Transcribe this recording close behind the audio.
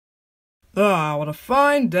Ah, what a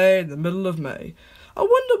fine day in the middle of May. I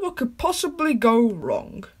wonder what could possibly go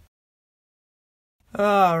wrong.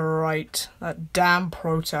 Ah, right. That damn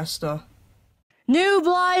protester. New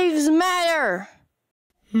lives matter!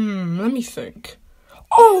 Let me think.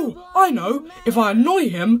 Oh, I know. If I annoy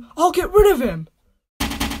him, I'll get rid of him.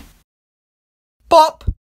 Bop.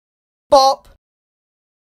 Bop.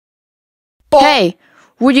 Bop. Hey,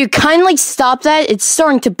 would you kindly stop that? It's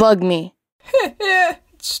starting to bug me.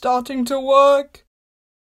 It's starting to work.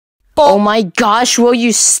 Bop. Oh my gosh, will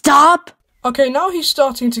you stop? Okay, now he's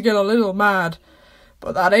starting to get a little mad.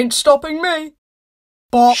 But that ain't stopping me.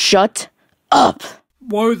 Bop. Shut up.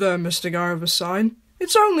 Whoa there, Mr. Guy with a sign.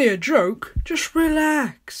 It's only a joke. Just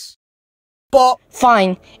relax. Bop.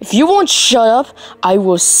 Fine, if you won't shut up, I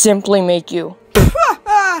will simply make you.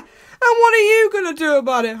 And what are you gonna do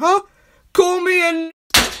about it, huh? Call me and...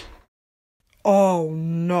 Oh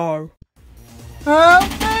no. Help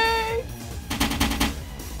me!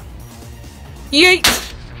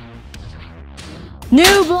 Yeet!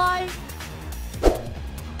 New life!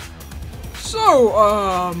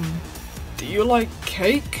 So, do you like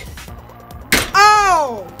cake?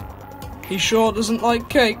 Ow! He sure doesn't like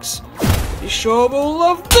cakes. He sure will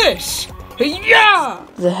love this. Yeah!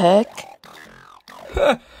 The heck?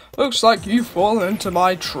 Looks like you've fallen into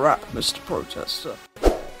my trap, Mr. Protester.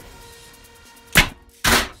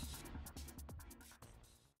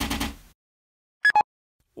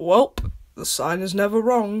 Welp, the sign is never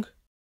wrong.